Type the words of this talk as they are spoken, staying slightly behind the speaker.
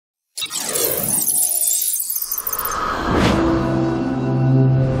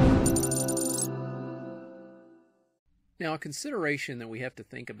Now, a consideration that we have to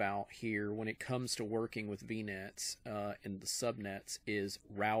think about here when it comes to working with VNets and the subnets is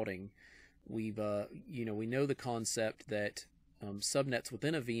routing. We know the concept that subnets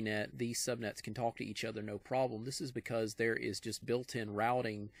within a VNet, these subnets can talk to each other no problem. This is because there is just built-in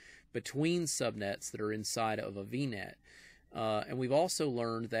routing between subnets that are inside of a VNet. And we've also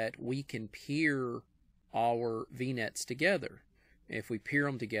learned that we can peer our VNets together. If we peer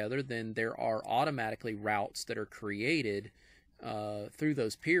them together, then there are automatically routes that are created through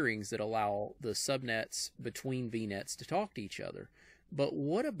those peerings that allow the subnets between VNets to talk to each other. But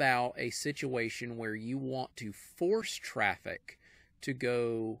what about a situation where you want to force traffic to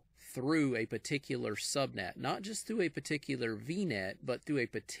go through a particular subnet, not just through a particular VNet, but through a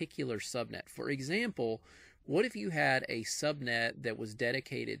particular subnet? For example, what if you had a subnet that was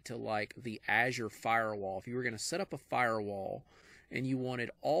dedicated to like the Azure firewall? If you were going to set up a firewall and you wanted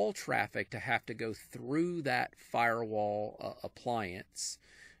all traffic to have to go through that firewall appliance,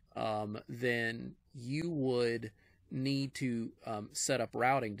 then you would need to set up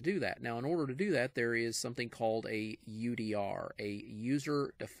routing to do that. Now, in order to do that, there is something called a UDR, a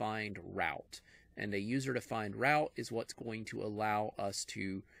user-defined route. And a user-defined route is what's going to allow us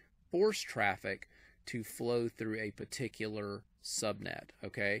to force traffic to flow through a particular subnet,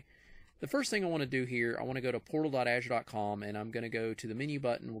 okay? The first thing I want to do here, I want to go to portal.azure.com, and I'm going to go to the menu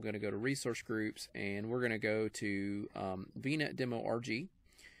button. We're going to go to resource groups, and we're going to go to VNet demo RG.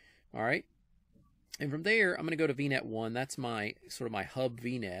 All right. And from there, I'm going to go to VNet 1. That's my sort of my hub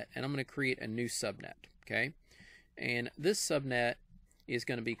VNet, and I'm going to create a new subnet, okay? And this subnet is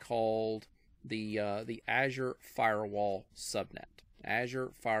going to be called the Azure Firewall Subnet.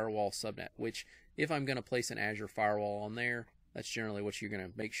 Azure Firewall Subnet, which if I'm going to place an Azure Firewall on there, that's generally what you're going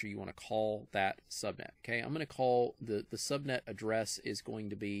to make sure you want to call that subnet. Okay, I'm going to call the subnet address is going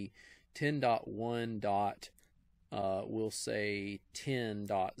to be 10.1. We'll say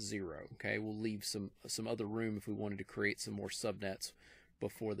 10.0. Okay, we'll leave some other room if we wanted to create some more subnets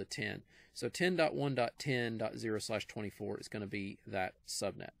before the 10. So 10.1.10.0/24 is going to be that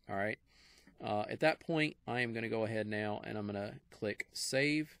subnet. All right. At that point, I am going to go ahead now and I'm going to click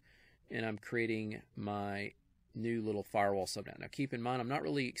Save, and I'm creating my new little firewall subnet. Now keep in mind, I'm not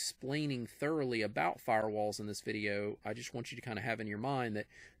really explaining thoroughly about firewalls in this video. I just want you to kind of have in your mind that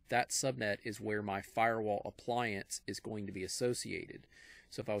that subnet is where my firewall appliance is going to be associated.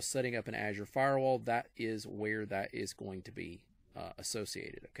 So if I was setting up an Azure firewall, that is where that is going to be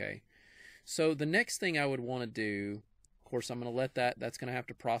associated, okay? So the next thing I would want to do, of course I'm going to let that's going to have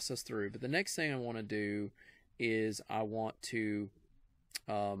to process through, but the next thing I want to do is I want to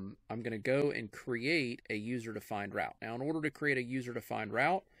I'm going to go and create a user-defined route. Now, in order to create a user-defined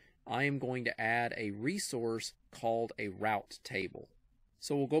route, I am going to add a resource called a route table.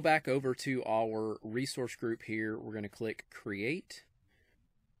 So we'll go back over to our resource group here. We're going to click Create.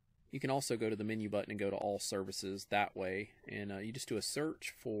 You can also go to the menu button and go to All Services that way. And you just do a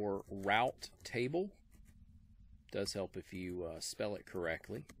search for route table. It does help if you spell it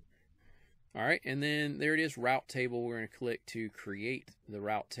correctly. All right, and then there it is, route table. We're going to click to create the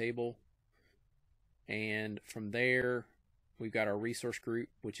route table. And from there, we've got our resource group,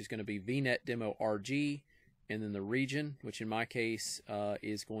 which is going to be VNet demo RG, and then the region, which in my case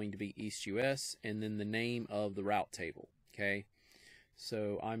is going to be East US, and then the name of the route table, okay?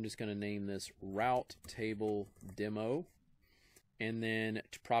 So I'm just going to name this route table demo. And then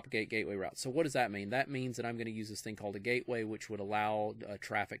to propagate gateway route. So what does that mean? That means that I'm going to use this thing called a gateway, which would allow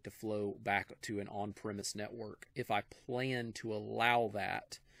traffic to flow back to an on-premise network. If I plan to allow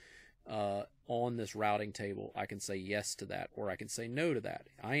that on this routing table, I can say yes to that, or I can say no to that.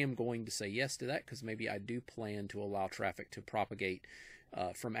 I am going to say yes to that because maybe I do plan to allow traffic to propagate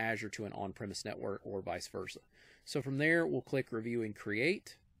from Azure to an on-premise network or vice versa. So from there, we'll click Review and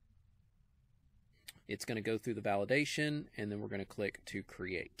Create. It's going to go through the validation, and then we're going to click to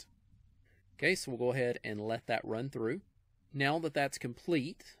create. Okay, so we'll go ahead and let that run through. Now that that's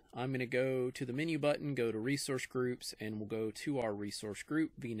complete, I'm going to go to the menu button, go to resource groups, and we'll go to our resource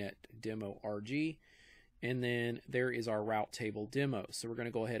group, VNet demo RG, and then there is our route table demo. So we're going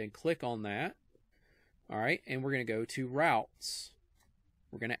to go ahead and click on that. All right, and we're going to go to routes.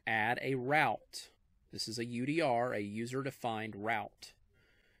 We're going to add a route. This is a UDR, a user-defined route.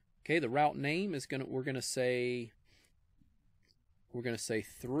 Okay, the route name is we're gonna say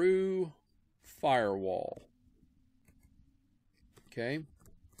through firewall. Okay.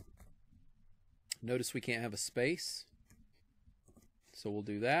 Notice we can't have a space, so we'll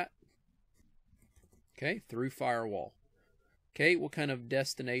do that. Okay, through firewall. Okay, what kind of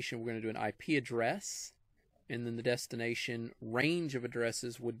destination? We're going to do an IP address, and then the destination range of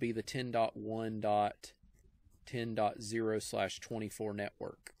addresses would be the 10.1.10.0 10.0/24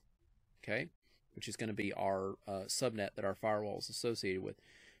 network, okay, which is going to be our subnet that our firewall is associated with.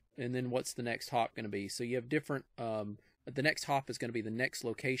 And then what's the next hop going to be? So you have different, the next hop is going to be the next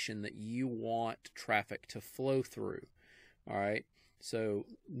location that you want traffic to flow through. All right. So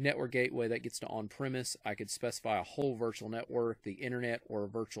network gateway, that gets to on-premise. I could specify a whole virtual network, the internet, or a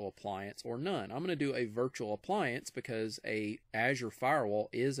virtual appliance, or none. I'm going to do a virtual appliance because a Azure firewall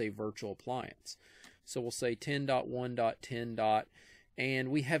is a virtual appliance. So we'll say 10.1.10.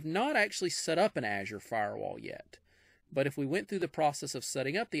 And we have not actually set up an Azure firewall yet. But if we went through the process of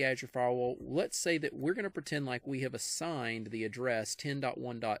setting up the Azure firewall, let's say that we're going to pretend like we have assigned the address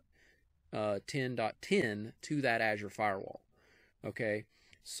 10.1.10.10 to that Azure firewall. Okay,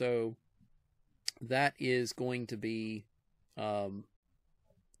 so that is going to be our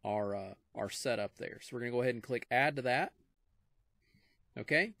setup there. So we're going to go ahead and click add to that.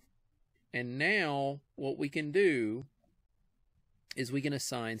 Okay, and now what we can do is we can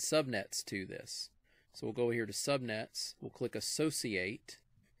assign subnets to this. So we'll go here to subnets, we'll click associate,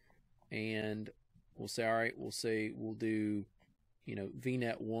 and we'll say, all right, we'll do, you know,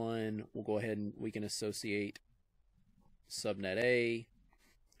 VNet 1, we'll go ahead and we can associate subnet A,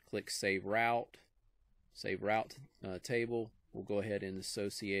 click save route table. We'll go ahead and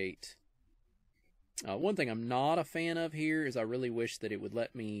associate. One thing I'm not a fan of here is I really wish that it would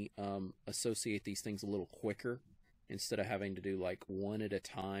let me associate these things a little quicker instead of having to do like one at a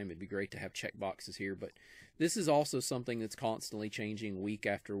time. It'd be great to have checkboxes here, but this is also something that's constantly changing week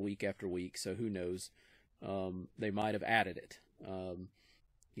after week after week, so who knows, they might have added it.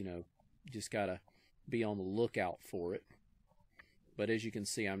 You know, you just gotta be on the lookout for it. But as you can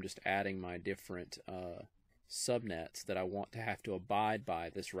see, I'm just adding my different subnets that I want to have to abide by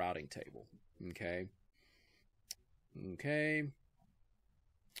this routing table. Okay. Okay.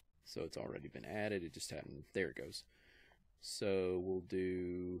 So it's already been added. It just hadn't. There it goes. So we'll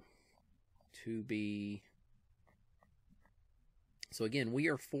do 2B. So again, we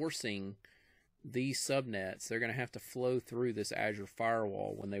are forcing these subnets. They're going to have to flow through this Azure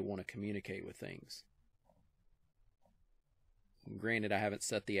firewall when they want to communicate with things. Granted, I haven't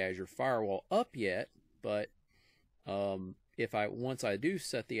set the Azure firewall up yet, but once I do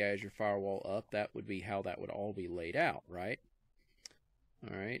set the Azure firewall up, that would be how that would all be laid out, right?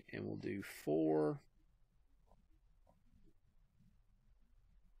 All right, and we'll do 4.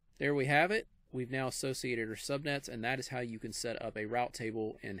 There we have it. We've now associated our subnets, and that is how you can set up a route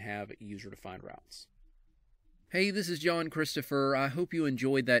table and have user-defined routes. Hey, this is John Christopher. I hope you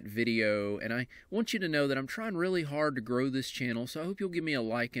enjoyed that video, and I want you to know that I'm trying really hard to grow this channel, so I hope you'll give me a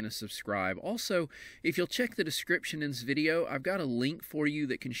like and a subscribe. Also, if you'll check the description in this video, I've got a link for you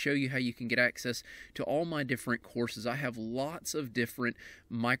that can show you how you can get access to all my different courses. I have lots of different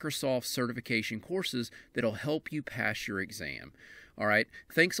Microsoft certification courses that'll help you pass your exam. All right,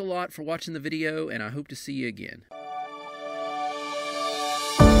 thanks a lot for watching the video, and I hope to see you again.